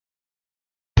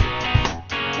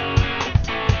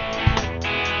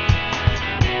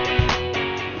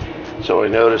So I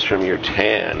noticed from your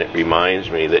tan, it reminds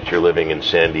me that you're living in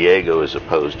San Diego as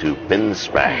opposed to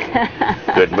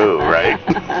Pinspang. Good move, right?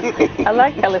 I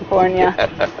like California.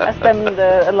 I spend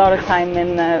a lot of time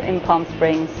in Palm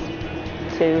Springs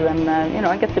too, and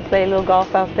I get to play a little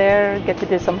golf out there, get to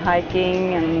do some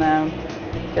hiking, and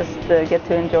just get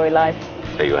to enjoy life.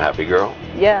 Are you a happy girl?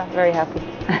 Yeah, very happy.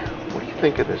 What do you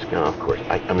think of this golf course?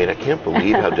 I mean, I can't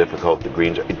believe how difficult the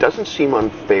greens are. It doesn't seem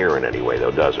unfair in any way,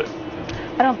 though, does it?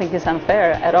 I don't think it's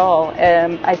unfair at all.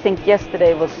 I think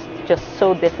yesterday was just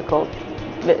so difficult.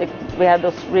 We had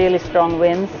those really strong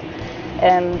winds,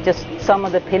 and just some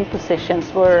of the pin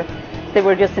positions were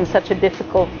just in such a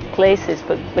difficult places.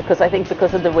 But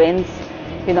because of the winds,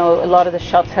 a lot of the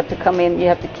shots had to come in. You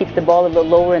have to keep the ball a little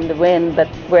lower in the wind, but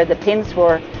where the pins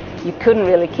were, you couldn't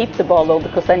really keep the ball low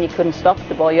because then you couldn't stop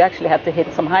the ball. You actually had to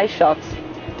hit some high shots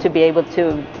to be able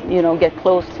to, get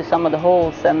close to some of the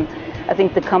holes. And I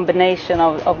think the combination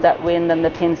of that wind and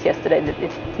the pins yesterday,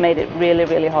 it made it really,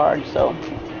 really hard. So,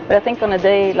 but I think on a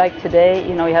day like today,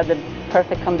 you have the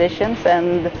perfect conditions,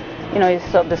 and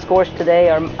so the scores today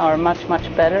are much, much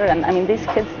better. And I mean, these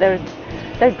kids, they're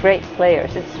great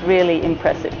players. It's really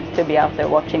impressive to be out there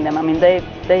watching them. I mean,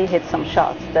 they hit some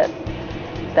shots that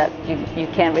you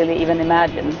can't really even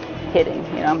imagine hitting.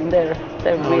 I mean, they're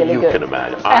really good. You can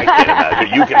imagine. I can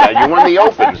imagine. You can imagine. You won the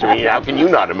Opens. I mean, how can you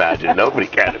not imagine? Nobody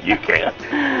can if you can.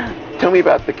 Tell me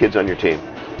about the kids on your team.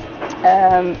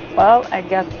 Well, I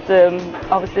got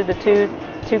obviously the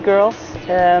two girls.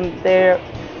 They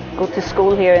go to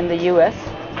school here in the U.S.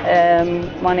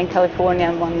 One in California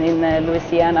and one in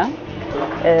Louisiana.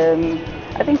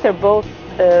 I think they're both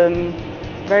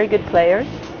very good players.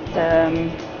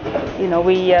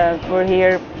 We're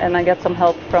here, and I got some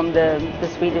help from the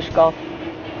Swedish golf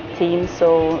team.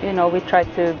 So we try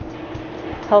to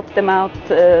help them out.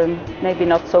 Maybe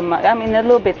not so much. I mean, a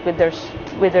little bit with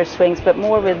their swings, but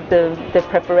more with the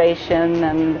preparation.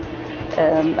 And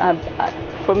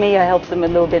for me, I help them a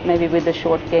little bit, maybe with the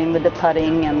short game, with the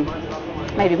putting, and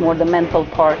maybe more the mental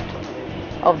part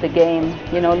of the game.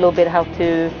 A little bit how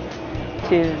to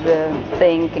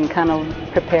think and kind of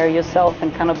prepare yourself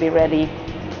and kind of be ready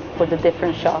for the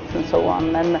different shots and so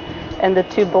on. And the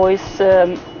two boys,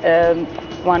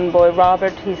 one boy,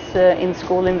 Robert, he's in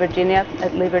school in Virginia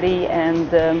at Liberty, and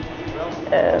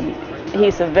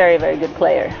he's a very, very good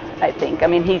player, I think. I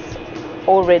mean, he's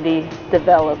already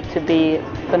developed to be a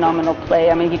phenomenal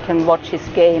player. I mean, you can watch his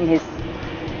game.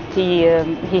 He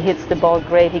hits the ball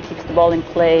great. He keeps the ball in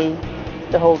play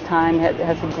the whole time.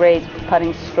 Has a great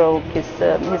putting stroke.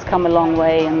 He's come a long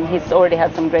way, and he's already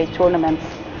had some great tournaments.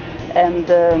 And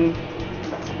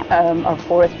our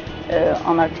fourth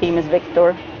on our team is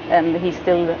Victor, and he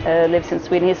still lives in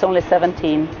Sweden. He's only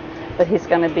 17, but he's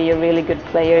going to be a really good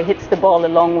player. He hits the ball a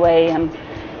long way, and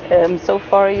so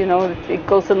far, it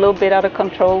goes a little bit out of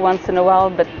control once in a while,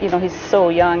 but he's so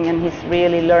young, and he's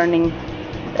really learning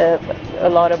a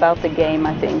lot about the game,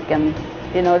 I think. And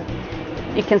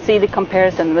you can see the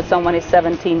comparison with someone who's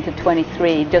 17 to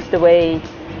 23, just the way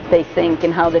they think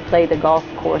and how they play the golf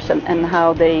course, and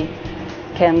how they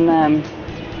can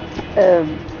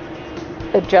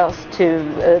adjust to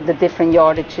the different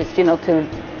yardages,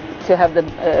 to have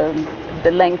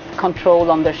the length control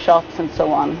on their shots and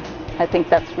so on. I think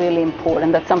that's really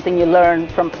important. That's something you learn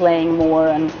from playing more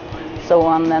and so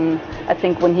on. And I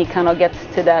think when he kind of gets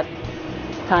to that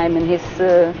time in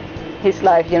his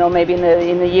life, maybe in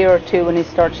a year or two, when he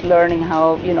starts learning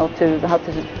how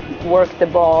to work the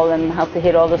ball and how to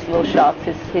hit all those little shots,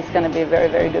 he's going to be a very,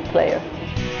 very good player.